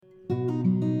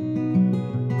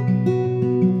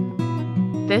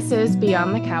This is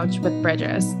Beyond the Couch with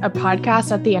Bridges, a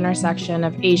podcast at the intersection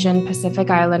of Asian, Pacific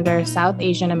Islander, South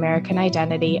Asian American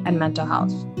identity, and mental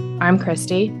health. I'm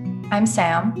Christy. I'm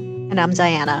Sam. And I'm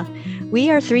Diana. We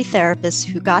are three therapists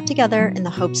who got together in the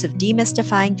hopes of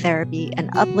demystifying therapy and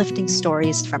uplifting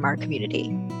stories from our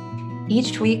community.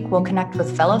 Each week, we'll connect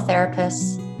with fellow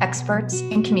therapists, experts,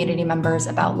 and community members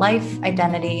about life,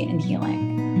 identity, and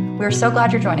healing. We're so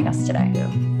glad you're joining us today.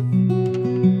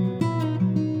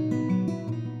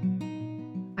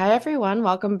 Hi, everyone.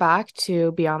 Welcome back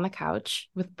to Beyond the Couch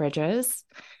with Bridges.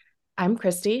 I'm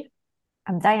Christy.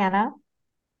 I'm Diana.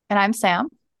 And I'm Sam.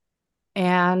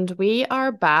 And we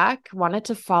are back. Wanted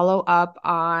to follow up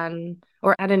on,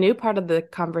 or add a new part of the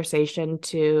conversation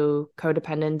to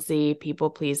codependency,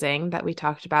 people-pleasing that we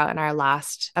talked about in our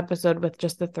last episode with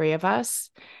just the three of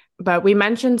us. But we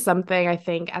mentioned something, I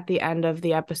think, at the end of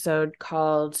the episode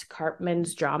called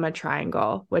Karpman's Drama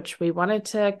Triangle, which we wanted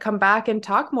to come back and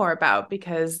talk more about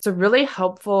because it's a really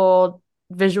helpful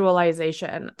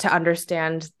visualization to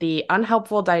understand the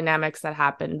unhelpful dynamics that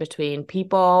happen between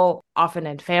people, often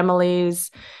in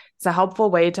families. It's a helpful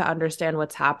way to understand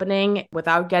what's happening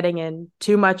without getting in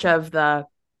too much of the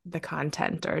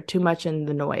content or too much in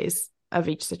the noise of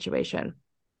each situation.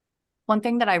 One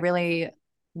thing that I really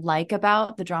like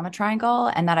about the drama triangle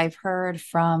and that I've heard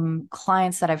from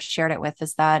clients that I've shared it with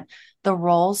is that the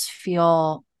roles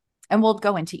feel, and we'll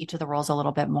go into each of the roles a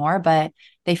little bit more, but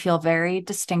they feel very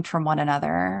distinct from one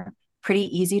another,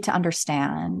 pretty easy to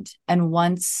understand. And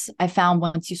once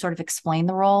you sort of explain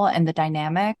the role and the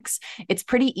dynamics, it's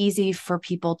pretty easy for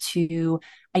people to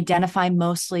identify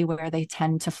mostly where they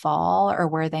tend to fall or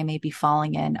where they may be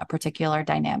falling in a particular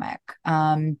dynamic.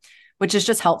 Which is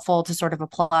just helpful to sort of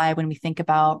apply when we think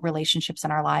about relationships in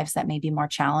our lives that may be more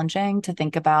challenging, to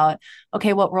think about,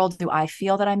 okay, what role do I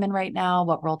feel that I'm in right now?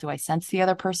 What role do I sense the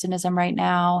other person is in right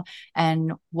now?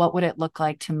 And what would it look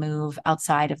like to move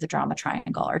outside of the drama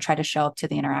triangle or try to show up to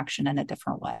the interaction in a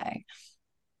different way?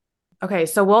 Okay,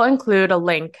 so we'll include a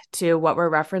link to what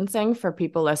we're referencing for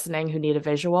people listening who need a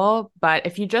visual. But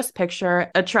if you just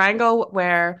picture a triangle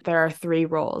where there are three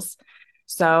roles.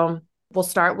 So we'll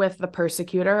start with the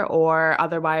persecutor, or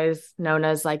otherwise known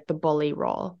as like the bully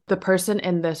role. The person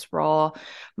in this role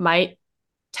might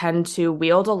tend to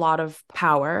wield a lot of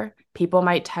power. People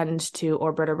might tend to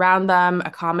orbit around them,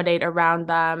 accommodate around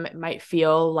them. It might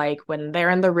feel like when they're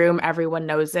in the room, everyone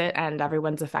knows it and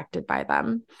everyone's affected by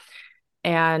them.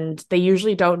 And they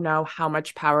usually don't know how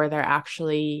much power they're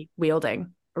actually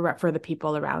wielding for the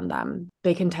people around them.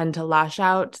 They can tend to lash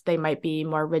out. They might be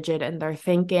more rigid in their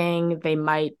thinking. They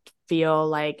might feel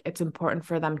like it's important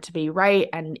for them to be right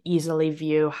and easily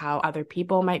view how other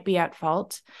people might be at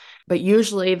fault. But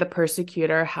usually the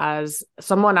persecutor has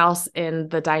someone else in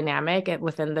the dynamic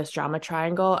within this drama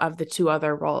triangle of the two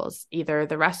other roles, either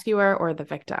the rescuer or the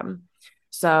victim.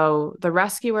 So the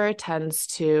rescuer tends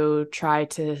to try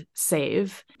to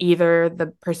save either the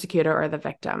persecutor or the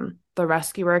victim. The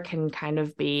rescuer can kind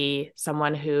of be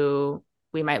someone who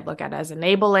we might look at as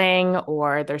enabling,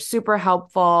 or they're super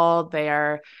helpful. They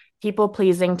are people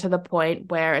pleasing to the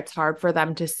point where it's hard for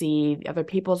them to see other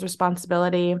people's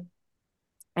responsibility.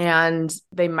 And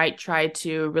they might try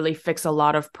to really fix a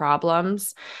lot of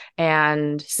problems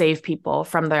and save people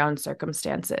from their own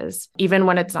circumstances, even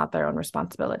when it's not their own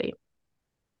responsibility.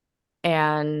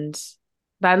 And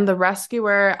then the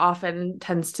rescuer often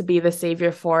tends to be the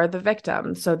savior for the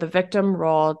victim. So the victim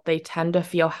role, they tend to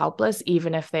feel helpless,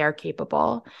 even if they are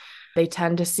capable. They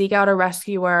tend to seek out a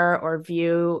rescuer or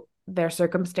view their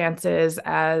circumstances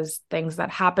as things that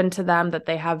happen to them that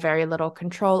they have very little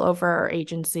control over or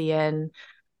agency in.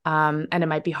 And it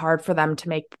might be hard for them to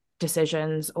make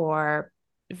decisions or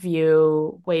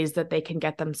view ways that they can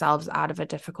get themselves out of a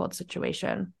difficult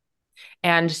situation.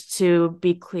 And to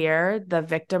be clear, the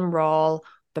victim role,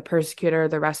 the persecutor,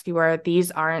 the rescuer, these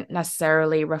aren't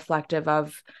necessarily reflective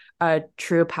of a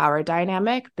true power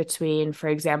dynamic between, for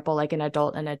example, like an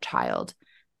adult and a child.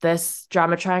 This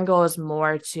drama triangle is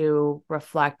more to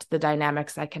reflect the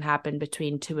dynamics that can happen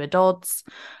between two adults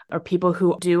or people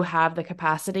who do have the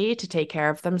capacity to take care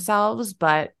of themselves,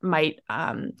 but might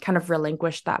kind of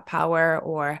relinquish that power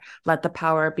or let the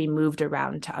power be moved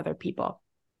around to other people.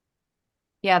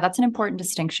 Yeah, that's an important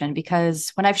distinction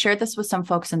because when I've shared this with some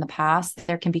folks in the past,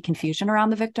 there can be confusion around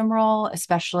the victim role,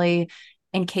 especially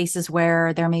in cases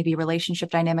where there may be relationship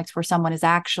dynamics where someone is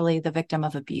actually the victim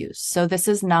of abuse. So this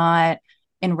is not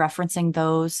in referencing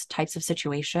those types of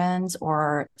situations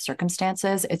or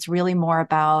circumstances. It's really more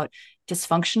about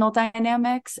dysfunctional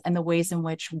dynamics and the ways in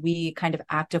which we kind of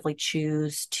actively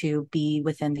choose to be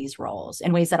within these roles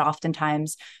in ways that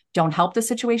oftentimes don't help the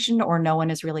situation, or no one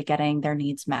is really getting their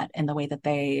needs met in the way that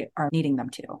they are needing them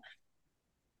to.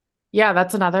 Yeah,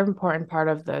 that's another important part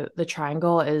of the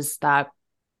triangle is that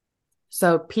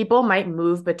so people might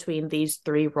move between these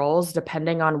three roles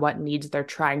depending on what needs they're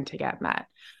trying to get met.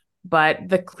 But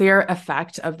the clear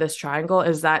effect of this triangle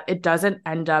is that it doesn't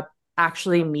end up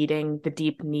actually meeting the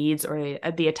deep needs or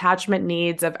the attachment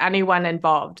needs of anyone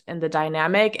involved in the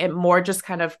dynamic. It more just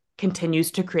kind of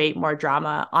continues to create more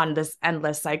drama on this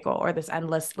endless cycle or this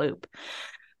endless loop.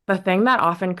 The thing that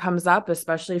often comes up,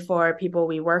 especially for people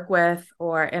we work with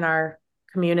or in our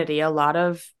community, a lot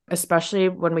of, especially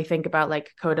when we think about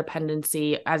like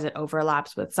codependency as it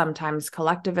overlaps with sometimes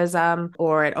collectivism,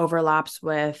 or it overlaps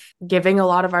with giving a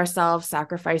lot of ourselves,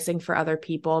 sacrificing for other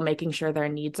people, making sure their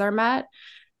needs are met.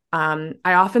 I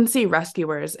often see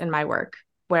rescuers in my work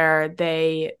where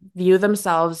they view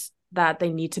themselves that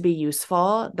they need to be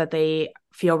useful, that they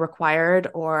feel required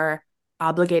or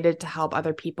obligated to help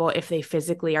other people if they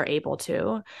physically are able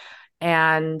to.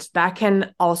 And that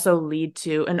can also lead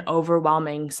to an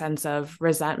overwhelming sense of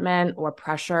resentment or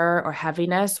pressure or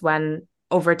heaviness when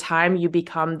over time you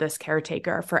become this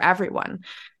caretaker for everyone.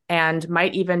 And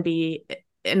might even be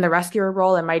in the rescuer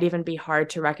role, it might even be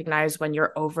hard to recognize when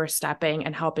you're overstepping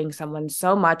and helping someone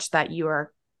so much that you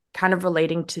are kind of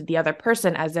relating to the other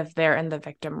person as if they're in the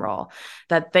victim role,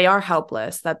 that they are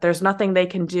helpless, that there's nothing they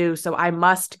can do. So I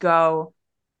must go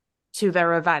to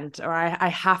their event, or I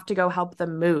have to go help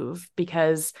them move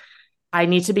because I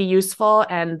need to be useful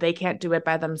and they can't do it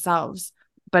by themselves.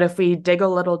 But if we dig a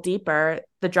little deeper,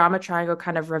 the drama triangle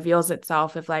kind of reveals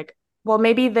itself of like, well,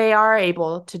 maybe they are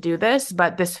able to do this,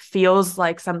 but this feels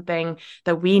like something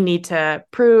that we need to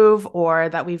prove, or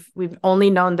that we've only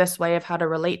known this way of how to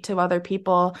relate to other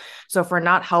people. So if we're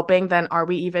not helping, then are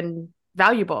we even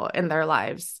valuable in their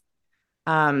lives?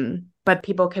 But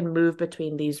people can move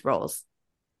between these roles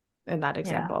in that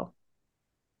example.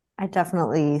 I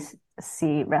definitely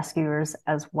see rescuers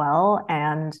as well.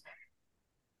 And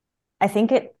I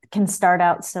think it can start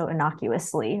out so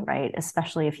innocuously, right?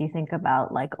 Especially if you think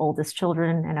about like oldest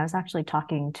children. And I was actually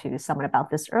talking to someone about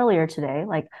this earlier today.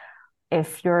 Like,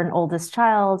 if you're an oldest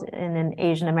child in an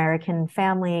Asian American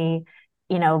family,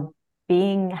 you know,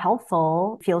 being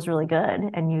helpful feels really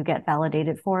good, and you get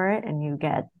validated for it, and you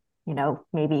get, you know,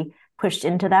 maybe pushed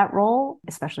into that role,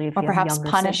 especially if or you perhaps have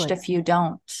younger punished siblings. if you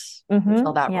don't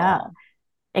fulfill that role.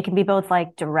 It can be both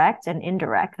like direct and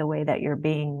indirect, the way that you're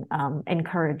being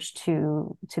encouraged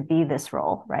to be this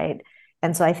role, right?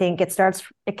 And so I think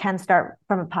it can start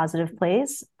from a positive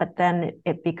place, but then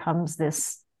it becomes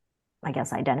this, I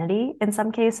guess, identity in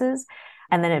some cases.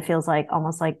 And then it feels like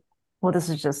almost like, well, this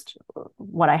is just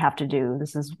what I have to do.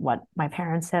 This is what my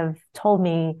parents have told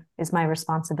me is my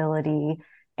responsibility.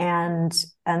 And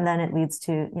then it leads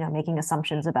to, you know, making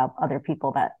assumptions about other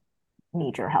people that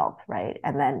need your help, right?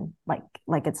 And then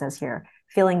like it says here,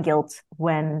 feeling guilt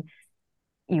when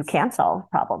you can't solve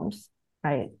problems,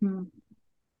 right?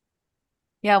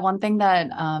 Yeah, one thing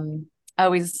that I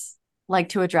always like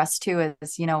to address too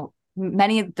is, you know,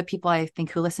 many of the people I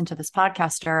think who listen to this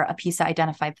podcast are APISA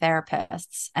identified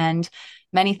therapists. And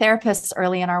many therapists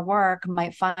early in our work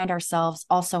might find ourselves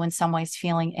also in some ways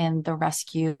feeling in the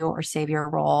rescue or savior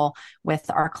role with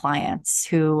our clients,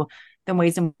 who the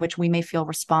ways in which we may feel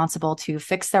responsible to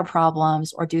fix their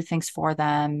problems or do things for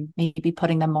them, maybe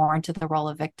putting them more into the role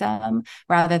of victim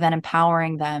rather than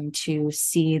empowering them to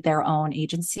see their own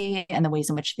agency and the ways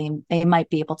in which they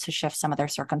might be able to shift some of their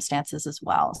circumstances as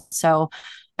well. So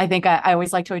I think I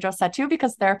always like to address that too,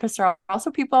 because therapists are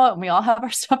also people and we all have our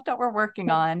stuff that we're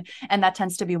working on. And that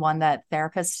tends to be one that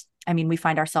therapists, I mean, we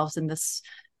find ourselves in this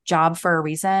job for a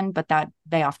reason, but that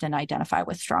they often identify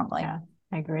with strongly. Yeah,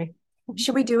 I agree.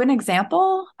 Should we do an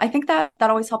example? I think that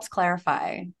always helps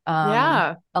clarify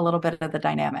a little bit of the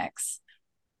dynamics.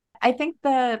 I think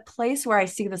the place where I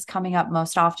see this coming up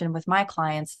most often with my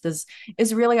clients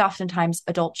is really oftentimes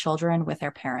adult children with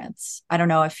their parents. I don't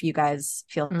know if you guys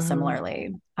feel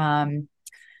similarly.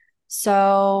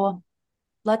 So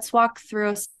let's walk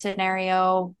through a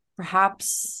scenario.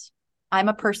 Perhaps I'm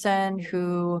a person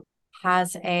who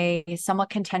has a somewhat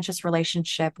contentious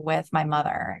relationship with my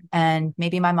mother. And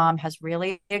maybe my mom has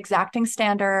really exacting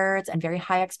standards and very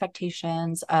high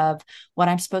expectations of what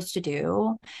I'm supposed to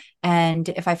do. And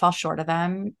if I fall short of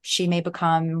them, she may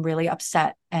become really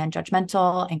upset and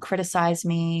judgmental and criticize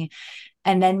me.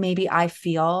 And then maybe I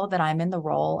feel that I'm in the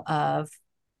role of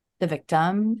the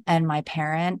victim and my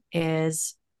parent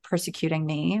is persecuting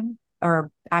me or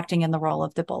acting in the role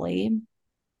of the bully.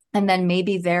 And then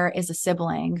maybe there is a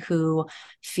sibling who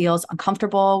feels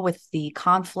uncomfortable with the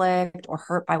conflict or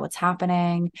hurt by what's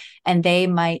happening. And they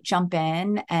might jump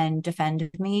in and defend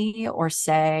me or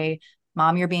say,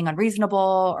 Mom, you're being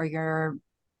unreasonable, or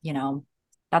you know,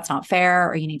 that's not fair,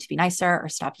 or you need to be nicer, or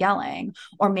stop yelling.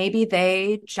 Or maybe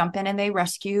they jump in and they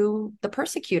rescue the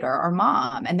persecutor or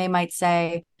mom. And they might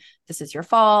say, this is your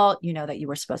fault. You know that you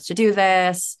were supposed to do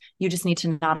this. You just need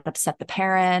to not upset the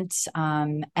parent.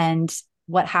 And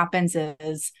what happens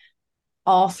is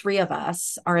all three of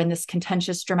us are in this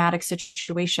contentious, dramatic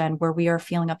situation where we are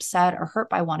feeling upset or hurt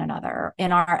by one another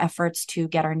in our efforts to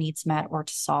get our needs met or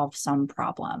to solve some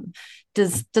problem.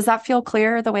 Does that feel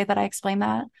clear the way that I explained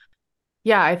that?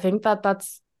 Yeah, I think that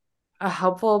that's a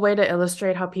helpful way to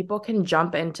illustrate how people can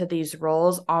jump into these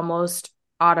roles almost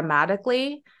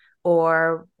automatically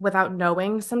or without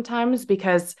knowing sometimes,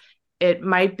 because it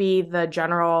might be the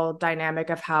general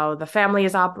dynamic of how the family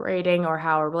is operating or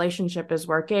how a relationship is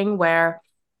working, where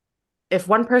if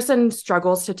one person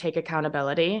struggles to take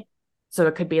accountability, so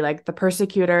it could be like the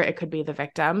persecutor, it could be the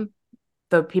victim,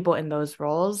 the people in those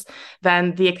roles,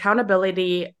 then the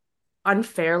accountability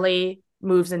unfairly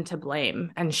moves into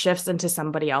blame and shifts onto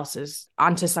somebody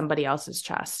else's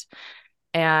chest.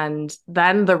 And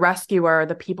then the rescuer,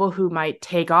 the people who might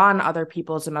take on other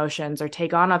people's emotions or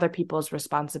take on other people's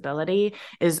responsibility,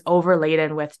 is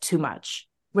overladen with too much,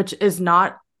 which is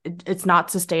not, it's not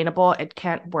sustainable. It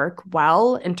can't work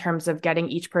well in terms of getting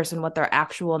each person what their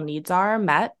actual needs are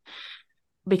met,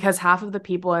 because half of the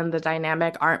people in the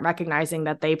dynamic aren't recognizing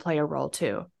that they play a role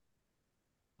too.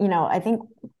 I think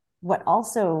what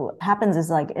also happens is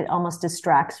like it almost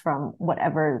distracts from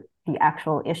whatever the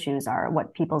actual issues are,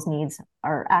 what people's needs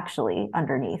are actually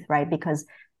underneath, right? Because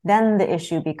then the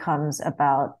issue becomes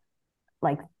about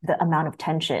like the amount of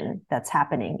tension that's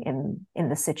happening in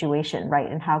the situation,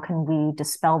 right? And how can we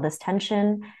dispel this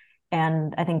tension?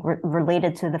 And I think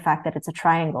related to the fact that it's a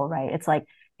triangle, right? It's like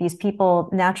these people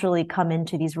naturally come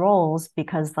into these roles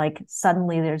because like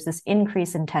suddenly there's this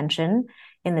increase in tension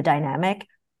in the dynamic.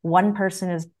 One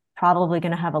person is probably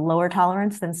going to have a lower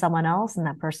tolerance than someone else, and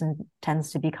that person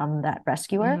tends to become that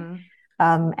rescuer.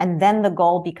 Mm-hmm. And then the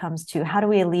goal becomes to how do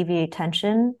we alleviate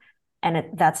tension? And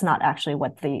that's not actually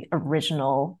what the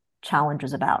original challenge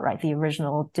was about, right? The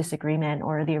original disagreement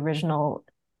or the original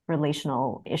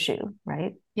relational issue,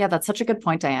 right? Yeah, that's such a good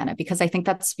point, Diana, because I think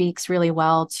that speaks really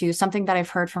well to something that I've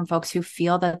heard from folks who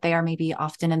feel that they are maybe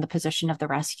often in the position of the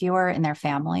rescuer in their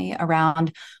family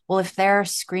around, well, if they're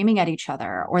screaming at each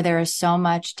other or there is so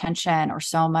much tension or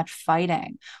so much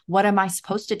fighting, what am I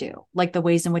supposed to do? Like the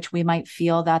ways in which we might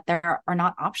feel that there are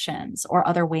not options or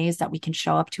other ways that we can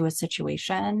show up to a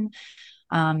situation.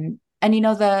 And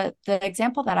the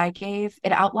example that I gave,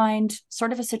 it outlined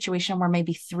sort of a situation where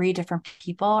maybe three different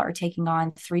people are taking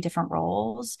on three different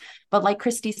roles. But like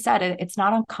Christy said, it's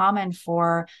not uncommon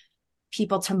for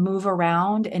people to move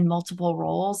around in multiple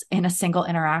roles in a single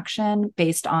interaction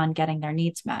based on getting their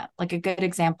needs met. Like a good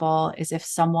example is if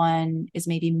someone is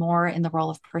maybe more in the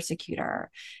role of persecutor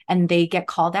and they get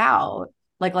called out.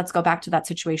 Like, let's go back to that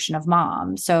situation of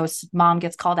mom. So mom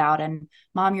gets called out and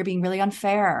mom, you're being really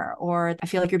unfair, or I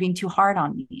feel like you're being too hard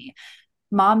on me.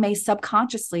 Mom may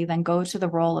subconsciously then go to the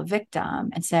role of victim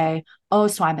and say, oh,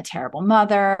 so I'm a terrible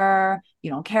mother.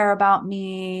 You don't care about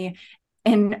me,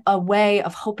 in a way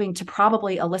of hoping to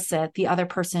probably elicit the other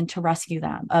person to rescue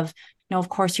them of, no, of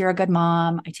course you're a good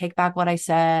mom. I take back what I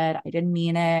said. I didn't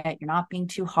mean it. You're not being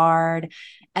too hard.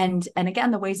 And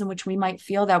again, the ways in which we might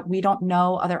feel that we don't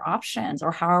know other options,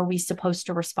 or how are we supposed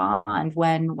to respond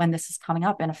when this is coming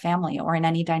up in a family or in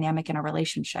any dynamic in a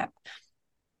relationship.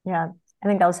 Yeah, I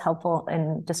think that was helpful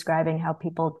in describing how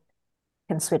people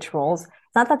can switch roles.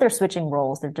 It's not that they're switching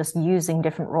roles, they're just using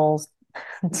different roles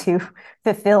to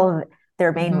fulfill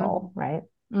their main role, right?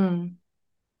 Mm.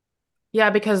 Yeah,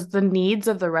 because the needs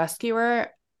of the rescuer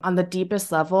on the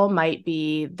deepest level might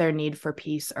be their need for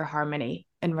peace or harmony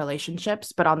in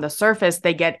relationships, but on the surface,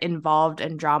 they get involved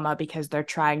in drama because they're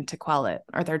trying to quell it,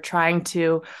 or they're trying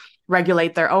to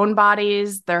regulate their own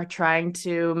bodies. They're trying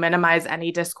to minimize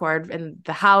any discord in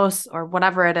the house or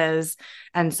whatever it is.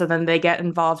 And so then they get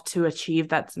involved to achieve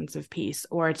that sense of peace,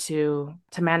 or to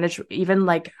manage, even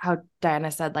like how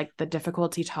Diana said, like the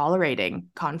difficulty tolerating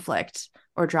conflict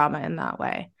or drama in that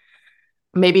way.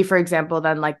 Maybe, for example,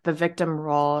 then like the victim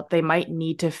role, they might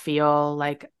need to feel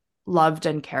like loved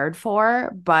and cared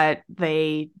for, but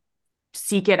they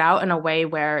seek it out in a way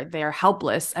where they're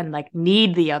helpless and like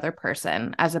need the other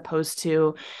person, as opposed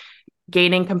to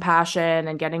gaining compassion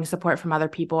and getting support from other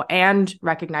people and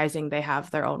recognizing they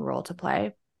have their own role to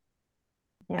play.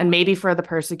 Yeah. And maybe for the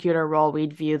persecutor role,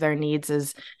 we'd view their needs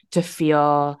as to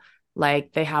feel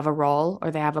like they have a role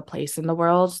or they have a place in the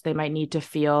world. They might need to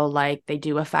feel like they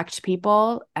do affect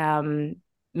people.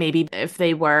 Maybe if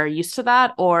they were used to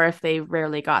that, or if they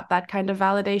rarely got that kind of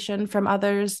validation from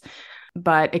others.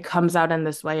 But it comes out in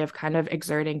this way of kind of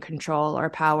exerting control or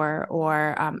power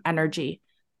or energy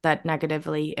that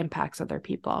negatively impacts other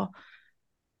people.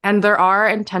 And there are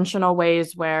intentional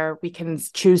ways where we can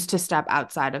choose to step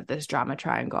outside of this drama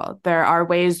triangle. There are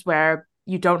ways where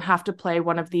you don't have to play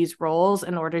one of these roles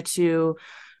in order to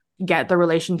get the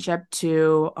relationship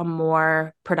to a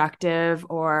more productive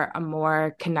or a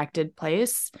more connected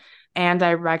place. And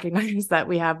I recognize that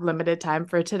we have limited time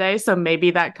for today. So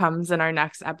maybe that comes in our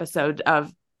next episode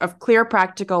of clear,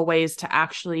 practical ways to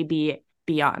actually be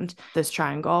beyond this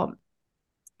triangle.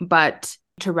 But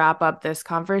to wrap up this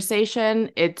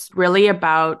conversation, it's really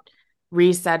about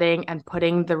resetting and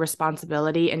putting the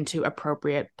responsibility into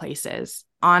appropriate places,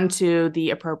 onto the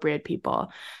appropriate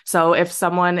people. So if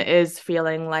someone is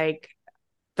feeling like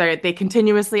they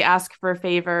continuously ask for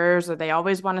favors, or they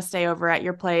always want to stay over at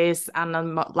your place on a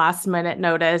last minute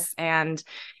notice, and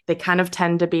they kind of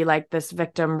tend to be like this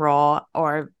victim role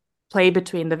or play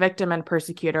between the victim and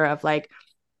persecutor of like,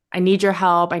 I need your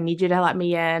help. I need you to let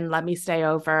me in. Let me stay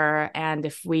over. And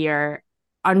if we are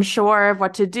unsure of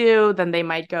what to do, then they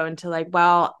might go into like,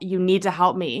 well, you need to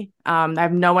help me. I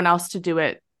have no one else to do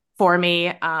it for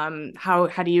me. How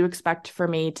do you expect for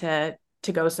me to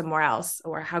go somewhere else?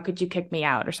 Or how could you kick me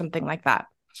out or something like that?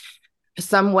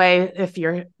 Some way, if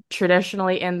you're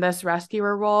traditionally in this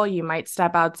rescuer role, you might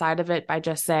step outside of it by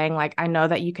just saying like, I know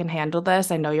that you can handle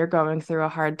this. I know you're going through a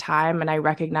hard time. And I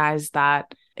recognize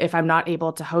that if I'm not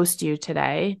able to host you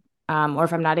today, or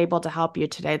if I'm not able to help you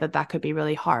today, that could be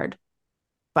really hard.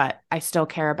 But I still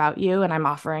care about you, and I'm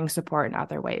offering support in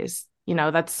other ways. You know,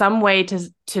 that's some way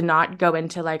to not go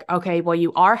into like, okay, well,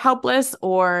 you are helpless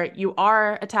or you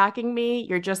are attacking me.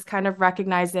 You're just kind of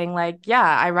recognizing like, yeah,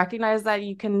 I recognize that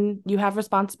you have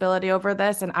responsibility over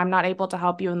this, and I'm not able to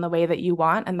help you in the way that you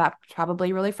want. And that's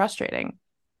probably really frustrating.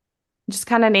 Just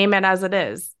kind of name it as it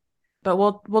is. But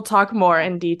we'll talk more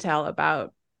in detail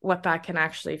about what that can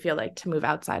actually feel like to move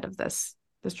outside of this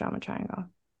drama triangle.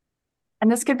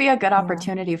 And this could be a good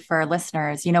opportunity for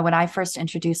listeners. You know, when I first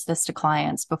introduced this to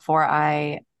clients, before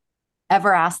I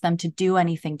ever asked them to do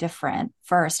anything different,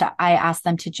 first, I asked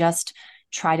them to just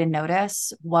try to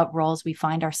notice what roles we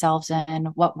find ourselves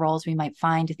in, what roles we might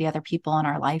find the other people in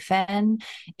our life in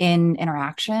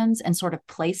interactions, and sort of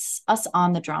place us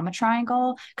on the drama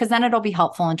triangle. Because then it'll be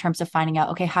helpful in terms of finding out,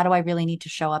 okay, how do I really need to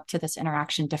show up to this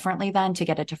interaction differently then to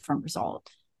get a different result?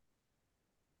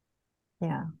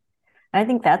 Yeah. I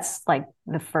think that's like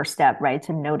the first step, right?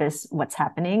 To notice what's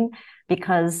happening,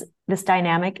 because this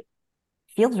dynamic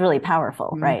feels really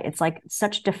powerful, right? It's like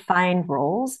such defined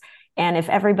roles. And if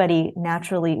everybody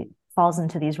naturally falls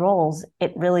into these roles,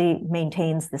 it really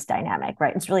maintains this dynamic,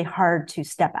 right? It's really hard to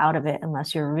step out of it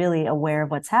unless you're really aware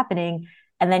of what's happening.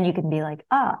 And then you can be like,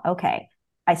 okay,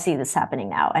 I see this happening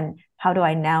now. And how do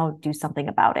I now do something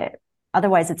about it?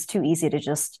 Otherwise, it's too easy to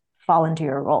just fall into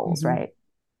your roles, right?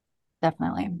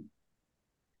 Definitely.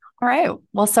 All right.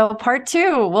 Well, so part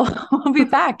 2, we'll be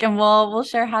back and we'll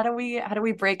share how do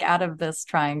we break out of this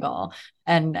triangle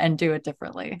and do it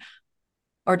differently,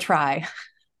 or try.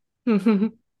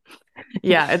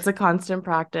 Yeah, it's a constant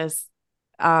practice.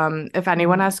 If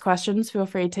anyone has questions, feel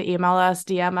free to email us,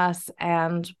 DM us,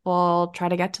 and we'll try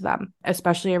to get to them,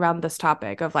 especially around this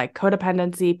topic of like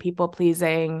codependency, people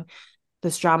pleasing,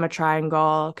 this drama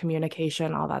triangle,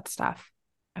 communication, all that stuff.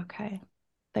 Okay.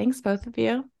 Thanks, both of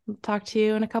you. We'll talk to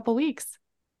you in a couple weeks.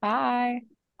 Bye.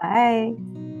 Bye.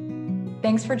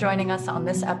 Thanks for joining us on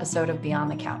this episode of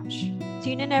Beyond the Couch.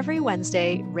 Tune in every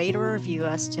Wednesday, rate or review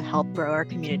us to help grow our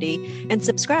community, and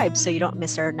subscribe so you don't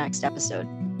miss our next episode.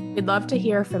 We'd love to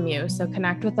hear from you, so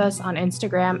connect with us on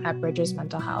Instagram at Bridges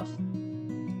Mental Health.